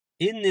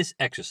In this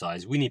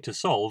exercise, we need to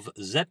solve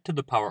z to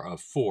the power of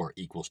 4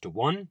 equals to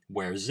 1,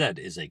 where z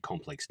is a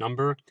complex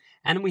number,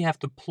 and we have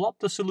to plot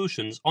the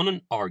solutions on an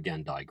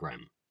Argand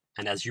diagram.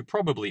 And as you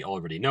probably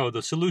already know,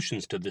 the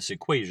solutions to this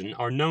equation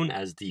are known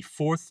as the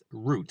fourth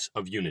roots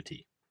of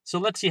unity. So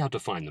let's see how to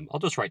find them. I'll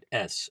just write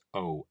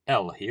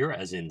SOL here,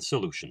 as in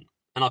solution.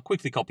 And I'll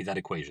quickly copy that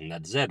equation,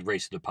 that's z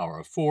raised to the power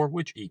of 4,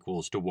 which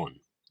equals to 1.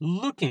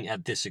 Looking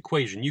at this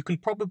equation, you can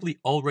probably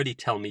already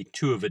tell me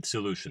two of its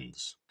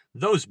solutions,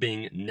 those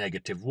being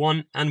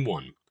 -1 and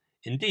 1.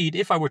 Indeed,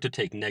 if I were to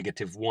take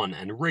 -1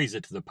 and raise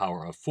it to the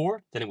power of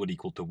 4, then it would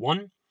equal to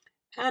 1.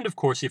 And of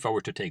course, if I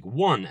were to take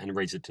 1 and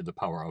raise it to the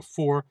power of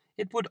 4,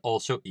 it would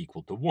also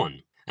equal to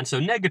 1. And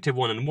so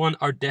 -1 and 1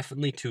 are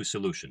definitely two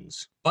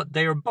solutions, but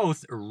they are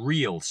both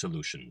real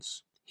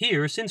solutions.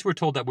 Here, since we're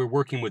told that we're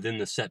working within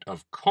the set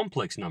of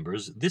complex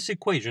numbers, this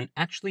equation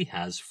actually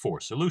has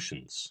 4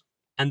 solutions.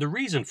 And the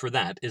reason for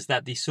that is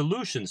that the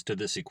solutions to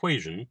this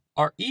equation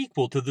are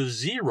equal to the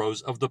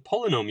zeros of the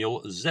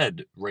polynomial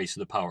z raised to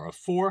the power of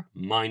 4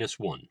 minus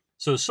 1.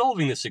 So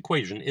solving this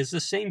equation is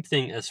the same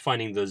thing as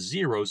finding the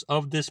zeros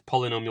of this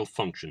polynomial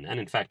function, and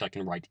in fact I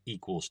can write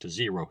equals to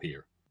 0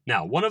 here.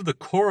 Now, one of the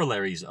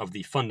corollaries of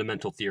the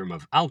fundamental theorem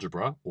of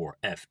algebra, or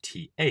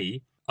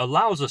FTA,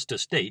 allows us to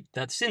state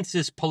that since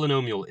this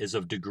polynomial is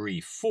of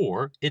degree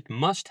 4, it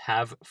must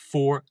have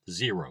 4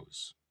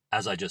 zeros.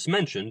 As I just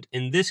mentioned,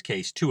 in this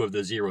case, 2 of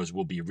the zeros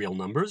will be real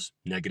numbers,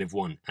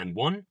 -1 and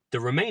 1.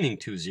 The remaining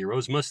 2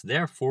 zeros must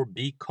therefore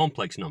be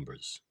complex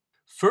numbers.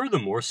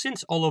 Furthermore,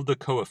 since all of the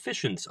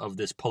coefficients of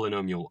this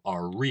polynomial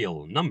are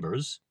real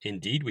numbers,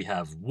 indeed we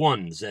have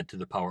 1z to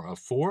the power of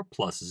 4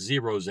 plus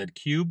 0z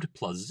cubed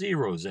plus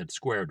 0z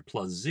squared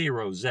plus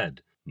 0z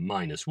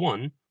minus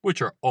 1,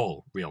 which are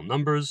all real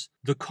numbers,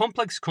 the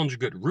complex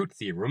conjugate root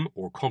theorem,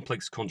 or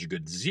complex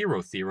conjugate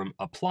zero theorem,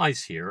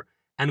 applies here,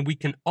 and we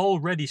can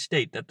already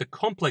state that the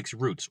complex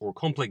roots or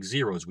complex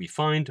zeros we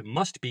find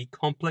must be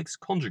complex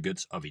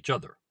conjugates of each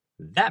other.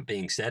 That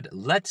being said,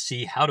 let's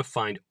see how to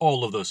find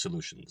all of those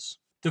solutions.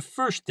 The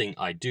first thing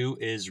I do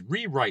is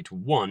rewrite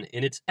 1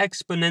 in its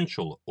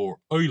exponential or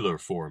Euler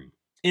form.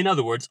 In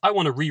other words, I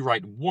want to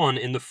rewrite 1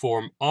 in the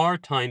form r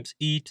times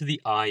e to the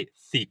I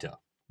theta,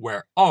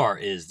 where r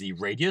is the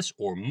radius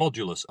or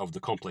modulus of the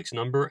complex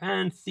number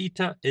and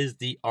theta is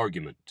the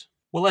argument.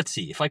 Well, let's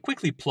see. If I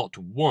quickly plot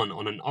 1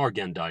 on an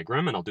Argand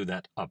diagram, and I'll do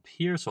that up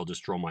here, so I'll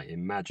just draw my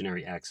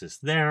imaginary axis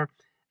there,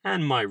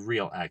 and my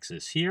real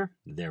axis here.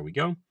 There we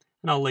go.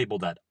 And I'll label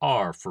that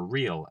R for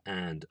real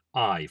and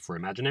I for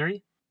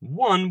imaginary.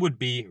 1 would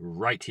be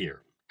right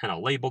here, and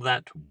I'll label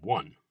that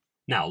 1.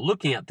 Now,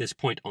 looking at this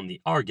point on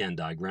the Argand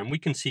diagram, we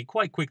can see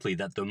quite quickly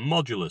that the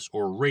modulus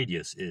or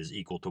radius is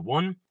equal to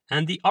 1,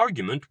 and the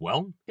argument,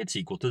 well, it's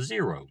equal to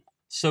 0.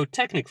 So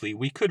technically,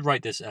 we could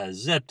write this as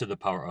z to the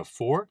power of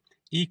 4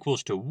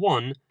 equals to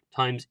 1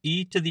 times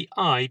e to the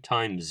I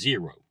times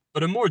 0.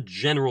 But a more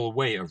general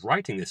way of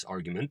writing this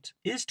argument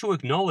is to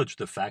acknowledge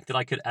the fact that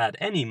I could add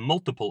any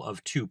multiple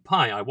of 2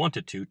 pi I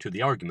wanted to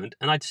the argument,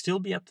 and I'd still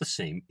be at the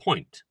same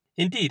point.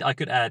 Indeed, I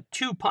could add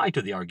 2 pi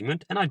to the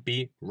argument, and I'd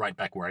be right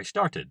back where I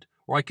started.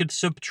 Or I could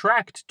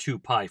subtract 2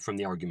 pi from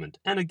the argument,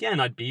 and again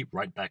I'd be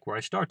right back where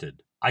I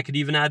started. I could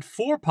even add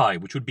 4 pi,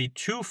 which would be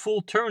 2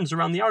 full turns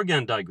around the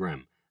Argand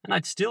diagram, and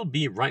I'd still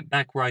be right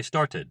back where I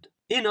started.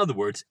 In other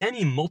words,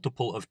 any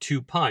multiple of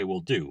 2 pi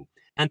will do.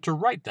 And to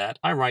write that,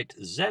 I write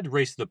z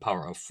raised to the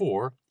power of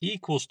 4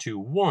 equals to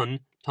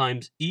 1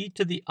 times e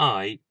to the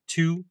I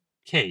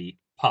 2k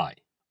pi.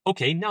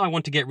 Okay, now I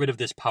want to get rid of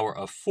this power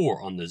of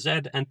 4 on the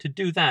z, and to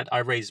do that, I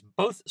raise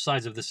both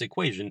sides of this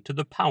equation to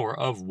the power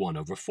of 1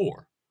 over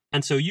 4.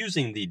 And so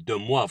using the de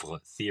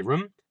Moivre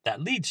theorem,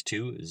 that leads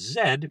to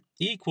z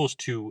equals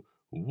to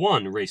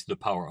 1 raised to the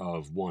power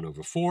of 1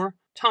 over 4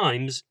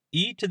 times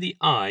e to the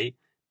I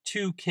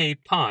 2k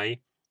pi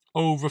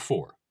over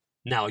 4.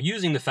 Now,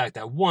 using the fact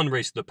that 1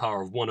 raised to the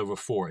power of 1 over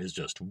 4 is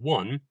just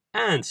 1,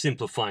 and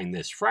simplifying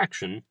this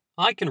fraction,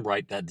 I can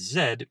write that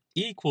z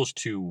equals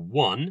to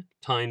 1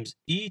 times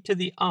e to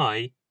the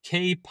I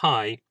k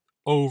pi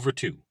over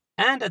 2.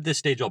 And at this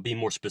stage, I'll be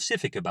more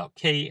specific about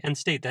k and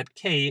state that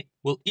k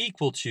will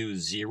equal to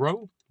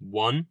 0,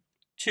 1,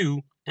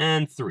 2,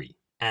 and 3.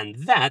 And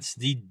that's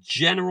the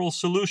general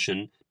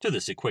solution to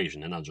this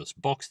equation. And I'll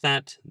just box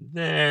that.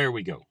 There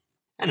we go.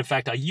 And in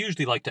fact, I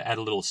usually like to add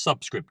a little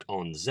subscript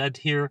on z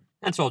here,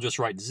 and so I'll just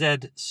write z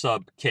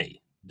sub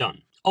k.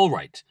 Done.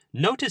 Alright,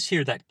 notice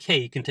here that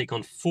k can take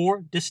on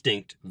 4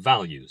 distinct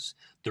values.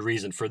 The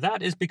reason for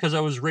that is because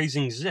I was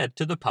raising z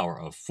to the power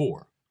of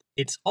 4.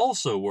 It's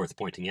also worth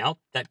pointing out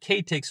that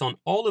k takes on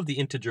all of the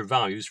integer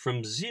values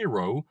from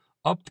 0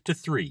 up to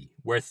 3,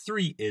 where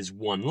 3 is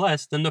 1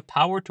 less than the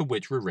power to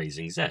which we're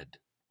raising z.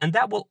 And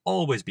that will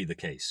always be the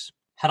case.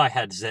 Had I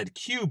had z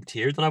cubed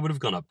here, then I would have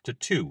gone up to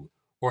 2.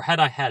 Or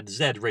had I had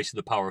z raised to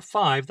the power of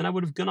 5, then I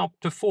would have gone up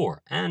to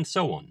 4, and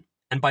so on.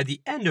 And by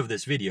the end of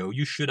this video,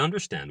 you should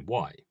understand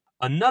why.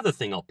 Another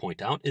thing I'll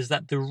point out is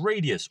that the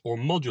radius or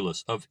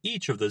modulus of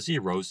each of the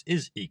zeros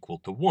is equal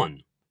to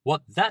 1.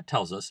 What that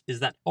tells us is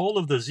that all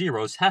of the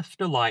zeros have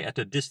to lie at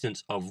a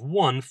distance of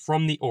 1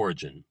 from the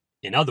origin.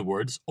 In other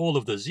words, all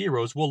of the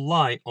zeros will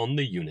lie on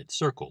the unit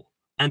circle.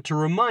 And to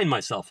remind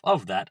myself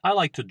of that, I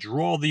like to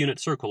draw the unit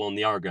circle on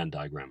the Argand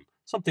diagram,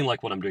 something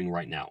like what I'm doing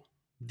right now.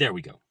 There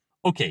we go.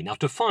 Okay, now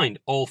to find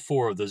all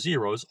 4 of the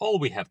zeros, all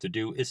we have to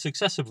do is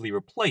successively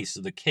replace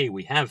the k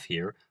we have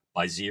here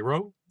by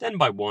 0, then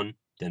by 1,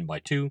 then by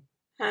 2,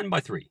 and by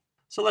 3.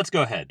 So let's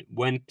go ahead.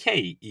 When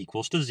k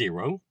equals to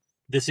 0,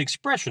 this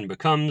expression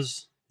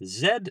becomes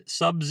z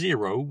sub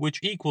 0, which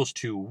equals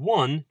to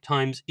 1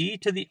 times e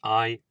to the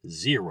I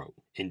 0.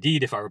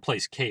 Indeed, if I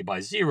replace k by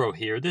 0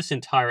 here, this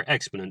entire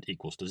exponent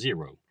equals to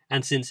 0.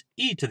 And since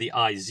e to the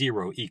I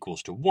 0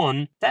 equals to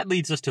 1, that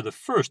leads us to the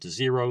first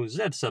 0,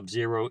 z sub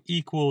 0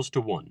 equals to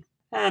 1.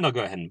 And I'll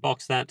go ahead and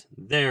box that.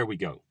 There we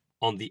go.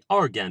 On the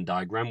Argand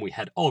diagram, we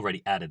had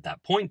already added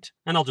that point,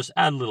 and I'll just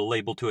add a little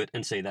label to it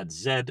and say that's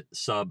z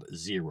sub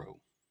 0.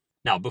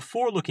 Now,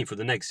 before looking for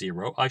the next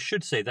zero, I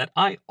should say that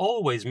I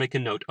always make a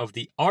note of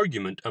the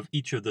argument of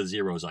each of the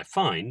zeros I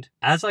find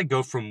as I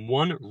go from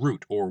one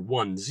root or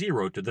one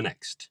zero to the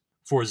next.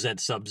 For z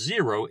sub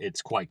 0,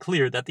 it's quite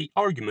clear that the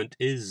argument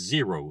is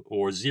 0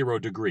 or 0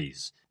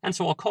 degrees, and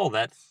so I'll call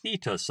that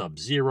theta sub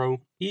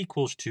 0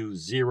 equals to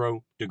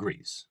 0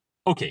 degrees.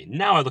 Okay,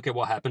 now I look at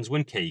what happens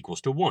when k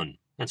equals to 1,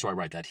 and so I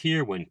write that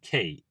here when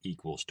k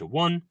equals to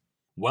 1.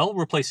 Well,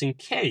 replacing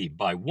k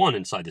by 1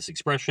 inside this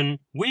expression,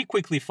 we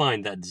quickly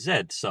find that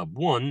z sub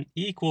 1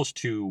 equals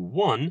to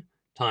 1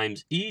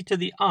 times e to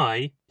the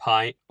I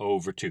pi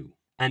over 2.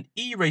 And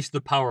e raised to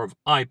the power of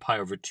I pi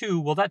over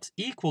 2, well, that's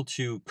equal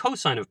to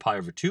cosine of pi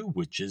over 2,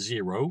 which is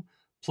 0,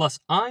 plus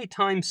I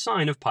times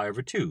sine of pi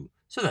over 2,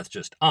 so that's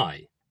just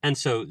I. And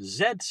so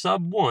z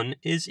sub 1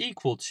 is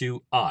equal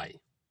to I.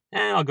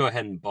 And I'll go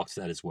ahead and box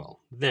that as well.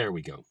 There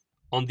we go.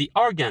 On the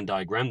Argand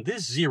diagram,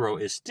 this 0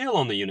 is still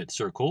on the unit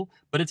circle,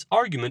 but its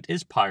argument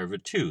is pi over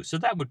 2, so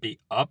that would be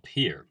up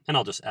here. And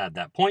I'll just add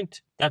that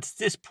point. That's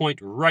this point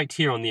right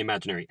here on the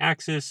imaginary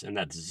axis, and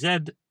that's z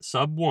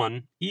sub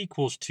 1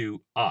 equals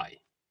to I.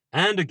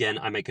 And again,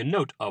 I make a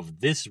note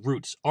of this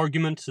root's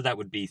argument, so that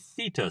would be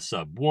theta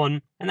sub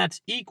 1, and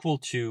that's equal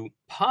to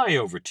pi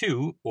over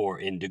 2, or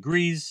in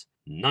degrees,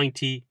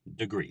 90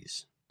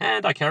 degrees.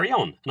 And I carry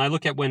on, and I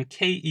look at when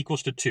k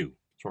equals to 2.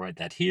 So I'll write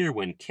that here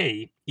when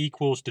k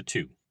equals to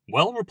 2.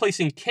 Well,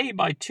 replacing k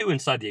by 2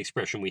 inside the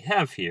expression we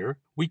have here,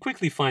 we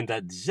quickly find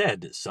that z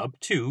sub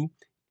 2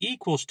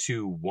 equals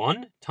to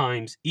 1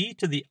 times e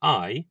to the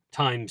I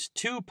times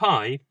 2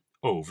 pi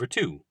over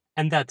 2.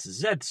 And that's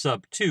z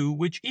sub 2,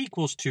 which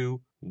equals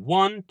to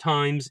 1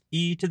 times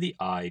e to the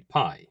I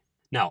pi.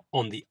 Now,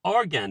 on the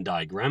Argand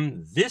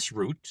diagram, this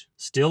root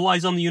still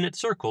lies on the unit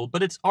circle,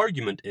 but its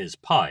argument is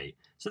pi,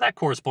 so that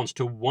corresponds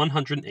to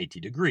 180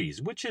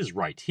 degrees, which is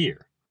right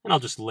here. And I'll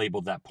just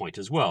label that point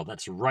as well.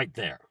 That's right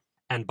there.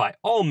 And by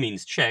all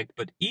means check,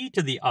 but e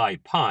to the I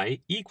pi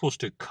equals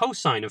to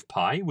cosine of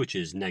pi, which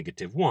is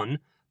negative 1,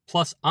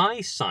 plus I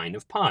sine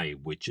of pi,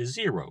 which is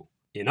 0.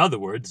 In other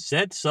words,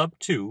 z sub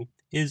 2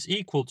 is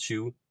equal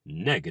to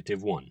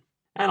negative 1.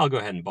 And I'll go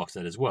ahead and box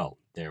that as well.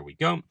 There we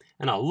go.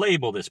 And I'll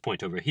label this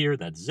point over here,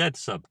 that's z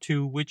sub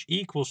 2, which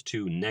equals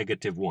to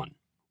negative 1.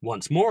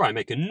 Once more, I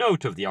make a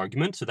note of the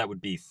argument, so that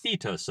would be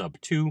theta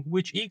sub 2,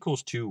 which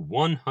equals to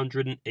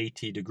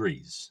 180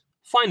 degrees.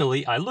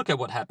 Finally, I look at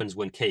what happens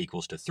when k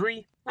equals to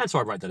 3, and so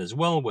I write that as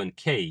well when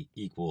k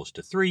equals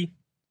to 3.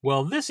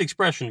 Well, this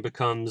expression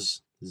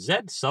becomes z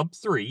sub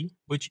 3,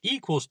 which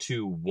equals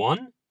to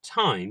 1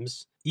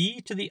 times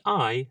e to the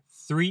I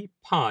 3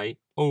 pi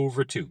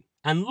over 2.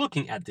 And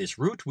looking at this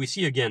root, we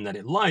see again that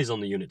it lies on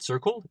the unit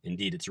circle,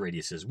 indeed its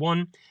radius is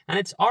 1, and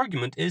its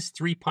argument is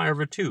 3 pi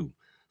over 2.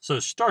 So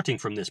starting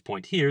from this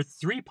point here,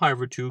 3 pi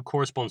over 2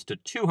 corresponds to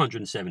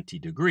 270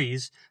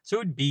 degrees, so it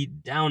would be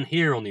down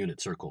here on the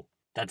unit circle.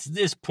 That's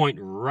this point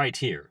right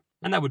here,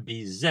 and that would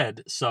be z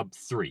sub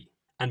 3.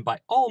 And by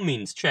all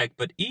means check,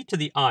 but e to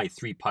the I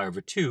 3 pi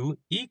over 2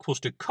 equals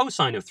to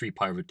cosine of 3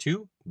 pi over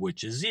 2,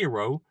 which is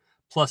 0,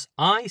 plus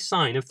I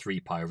sine of 3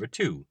 pi over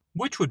 2,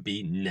 which would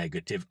be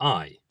negative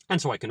I.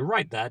 And so I can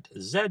write that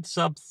z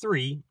sub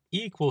 3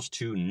 equals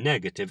to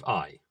negative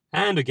I.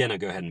 And again, I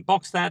go ahead and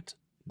box that.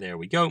 There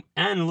we go,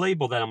 and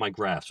label that on my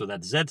graph, so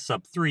that z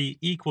sub 3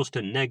 equals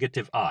to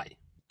negative I.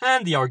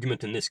 And the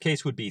argument in this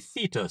case would be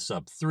theta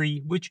sub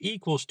 3, which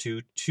equals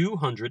to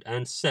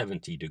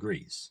 270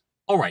 degrees.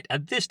 Alright,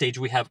 at this stage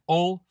we have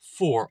all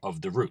 4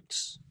 of the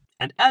roots.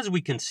 And as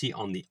we can see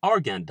on the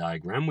Argand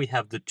diagram, we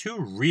have the 2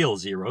 real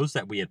zeros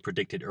that we had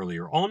predicted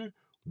earlier on,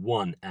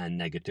 1 and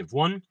negative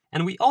 1,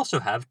 and we also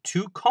have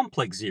 2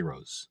 complex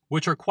zeros,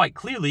 which are quite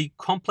clearly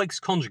complex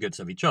conjugates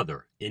of each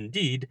other.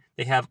 Indeed,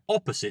 they have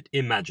opposite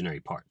imaginary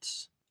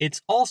parts.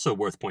 It's also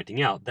worth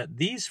pointing out that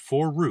these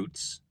 4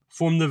 roots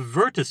form the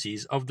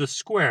vertices of the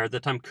square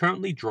that I'm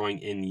currently drawing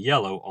in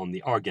yellow on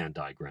the Argand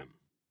diagram.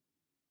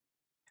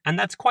 And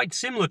that's quite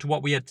similar to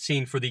what we had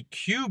seen for the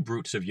cube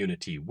roots of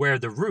unity, where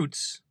the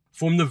roots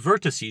form the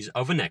vertices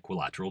of an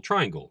equilateral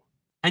triangle.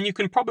 And you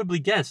can probably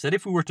guess that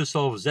if we were to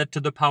solve z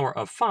to the power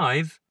of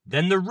 5,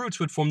 then the roots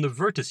would form the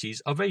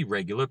vertices of a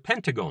regular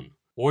pentagon.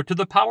 Or to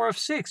the power of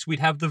 6, we'd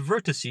have the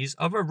vertices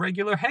of a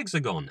regular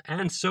hexagon,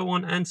 and so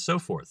on and so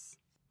forth.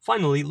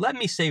 Finally, let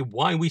me say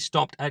why we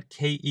stopped at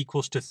k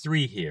equals to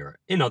 3 here.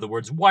 In other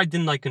words, why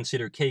didn't I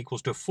consider k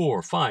equals to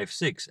 4, 5,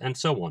 6, and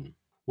so on?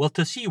 Well,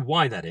 to see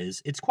why that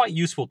is, it's quite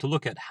useful to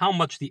look at how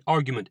much the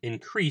argument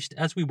increased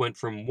as we went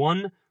from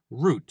one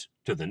root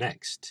to the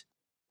next.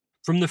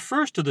 From the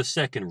first to the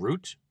second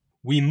root,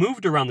 we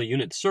moved around the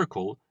unit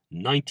circle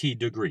 90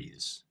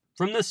 degrees.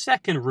 From the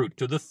second root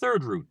to the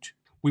third root,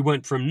 we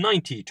went from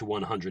 90 to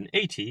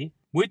 180,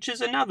 which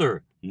is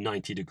another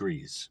 90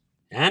 degrees.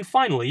 And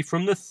finally,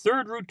 from the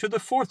third root to the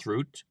fourth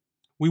root,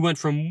 we went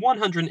from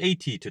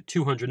 180 to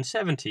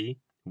 270,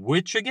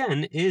 which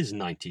again is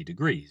 90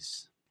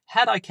 degrees.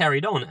 Had I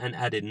carried on and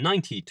added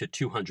 90 to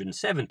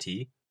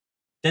 270,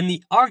 then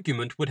the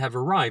argument would have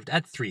arrived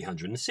at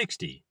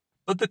 360.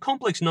 But the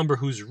complex number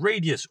whose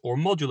radius or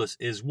modulus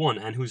is 1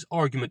 and whose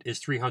argument is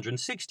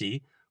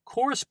 360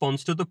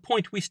 corresponds to the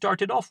point we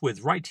started off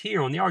with right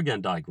here on the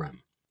Argand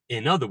diagram.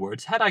 In other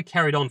words, had I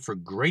carried on for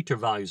greater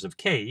values of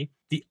k,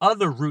 the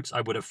other roots I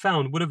would have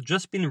found would have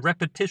just been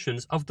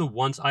repetitions of the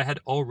ones I had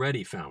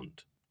already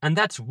found. And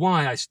that's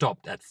why I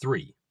stopped at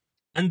 3.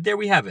 And there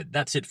we have it.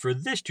 That's it for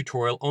this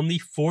tutorial on the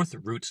fourth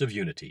roots of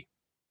unity.